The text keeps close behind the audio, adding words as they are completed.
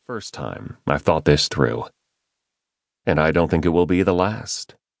first time I've thought this through, and I don't think it will be the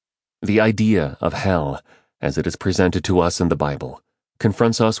last. The idea of hell, as it is presented to us in the Bible,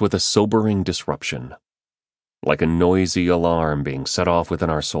 confronts us with a sobering disruption, like a noisy alarm being set off within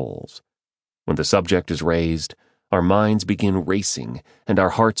our souls. When the subject is raised, our minds begin racing and our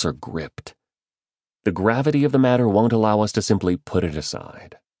hearts are gripped. The gravity of the matter won't allow us to simply put it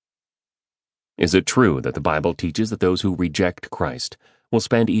aside. Is it true that the Bible teaches that those who reject Christ will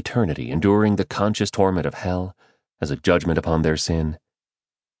spend eternity enduring the conscious torment of hell as a judgment upon their sin?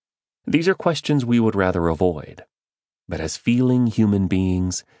 These are questions we would rather avoid, but as feeling human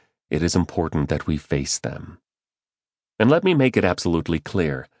beings, it is important that we face them. And let me make it absolutely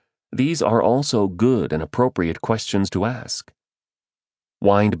clear, these are also good and appropriate questions to ask.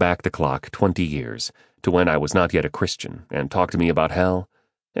 Wind back the clock 20 years to when I was not yet a Christian and talk to me about hell,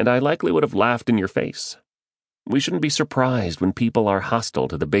 and I likely would have laughed in your face. We shouldn't be surprised when people are hostile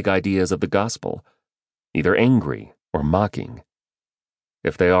to the big ideas of the gospel, either angry or mocking.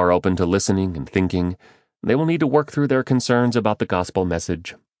 If they are open to listening and thinking, they will need to work through their concerns about the gospel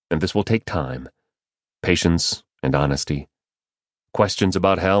message, and this will take time, patience, and honesty. Questions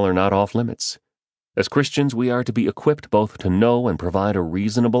about hell are not off limits. As Christians, we are to be equipped both to know and provide a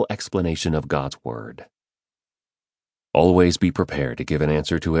reasonable explanation of God's Word. Always be prepared to give an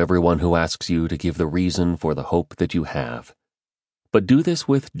answer to everyone who asks you to give the reason for the hope that you have. But do this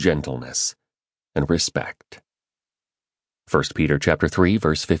with gentleness and respect. 1 Peter chapter 3,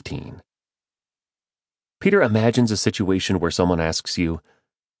 verse 15. Peter imagines a situation where someone asks you,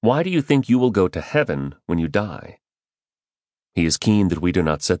 "Why do you think you will go to heaven when you die?" He is keen that we do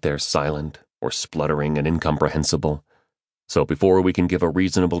not sit there silent or spluttering and incomprehensible. So before we can give a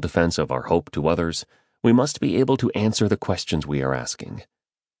reasonable defense of our hope to others, we must be able to answer the questions we are asking.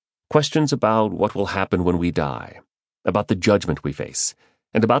 Questions about what will happen when we die, about the judgment we face,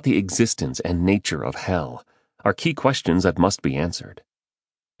 and about the existence and nature of hell are key questions that must be answered.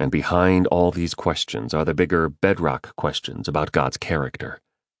 And behind all these questions are the bigger bedrock questions about God's character.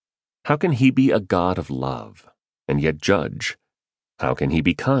 How can He be a God of love and yet judge? How can He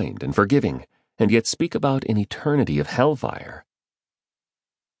be kind and forgiving and yet speak about an eternity of hellfire?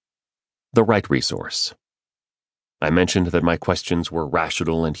 The right resource. I mentioned that my questions were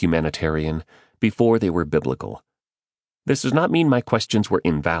rational and humanitarian before they were biblical. This does not mean my questions were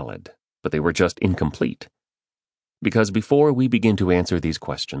invalid, but they were just incomplete. Because before we begin to answer these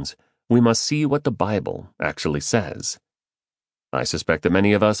questions, we must see what the Bible actually says. I suspect that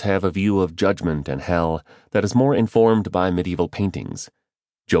many of us have a view of judgment and hell that is more informed by medieval paintings,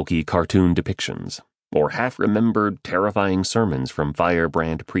 jokey cartoon depictions, or half-remembered terrifying sermons from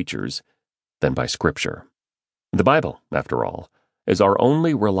firebrand preachers than by Scripture. The Bible, after all, is our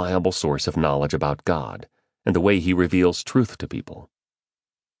only reliable source of knowledge about God and the way He reveals truth to people.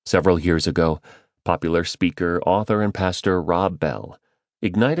 Several years ago, popular speaker, author, and pastor Rob Bell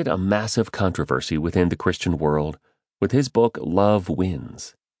ignited a massive controversy within the Christian world with his book Love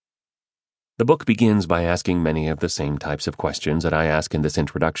Wins. The book begins by asking many of the same types of questions that I ask in this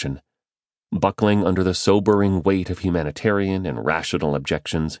introduction. Buckling under the sobering weight of humanitarian and rational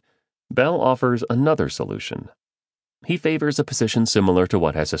objections, Bell offers another solution. He favors a position similar to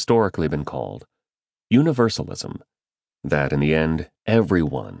what has historically been called universalism, that in the end,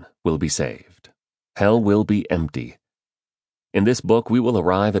 everyone will be saved. Hell will be empty. In this book, we will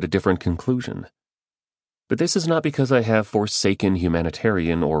arrive at a different conclusion. But this is not because I have forsaken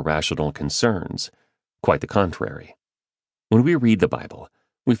humanitarian or rational concerns. Quite the contrary. When we read the Bible,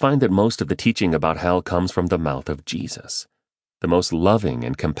 we find that most of the teaching about hell comes from the mouth of Jesus, the most loving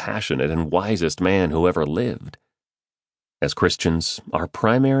and compassionate and wisest man who ever lived. As Christians, our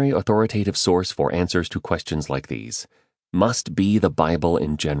primary authoritative source for answers to questions like these must be the Bible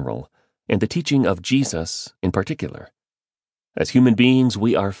in general, and the teaching of Jesus in particular. As human beings,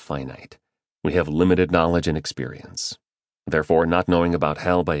 we are finite. We have limited knowledge and experience. Therefore, not knowing about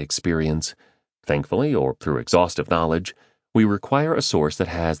hell by experience, thankfully or through exhaustive knowledge, we require a source that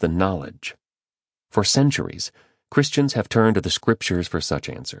has the knowledge. For centuries, Christians have turned to the Scriptures for such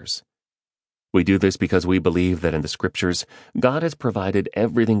answers. We do this because we believe that in the Scriptures, God has provided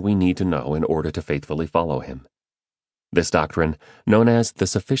everything we need to know in order to faithfully follow Him. This doctrine, known as the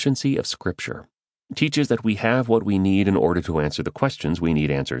sufficiency of Scripture, teaches that we have what we need in order to answer the questions we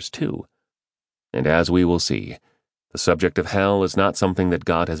need answers to. And as we will see, the subject of hell is not something that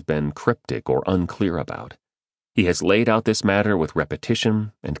God has been cryptic or unclear about. He has laid out this matter with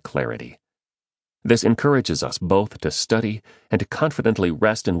repetition and clarity. This encourages us both to study and to confidently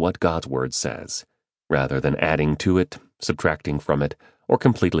rest in what God's Word says, rather than adding to it, subtracting from it, or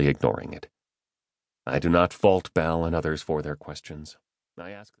completely ignoring it. I do not fault Bell and others for their questions. I ask them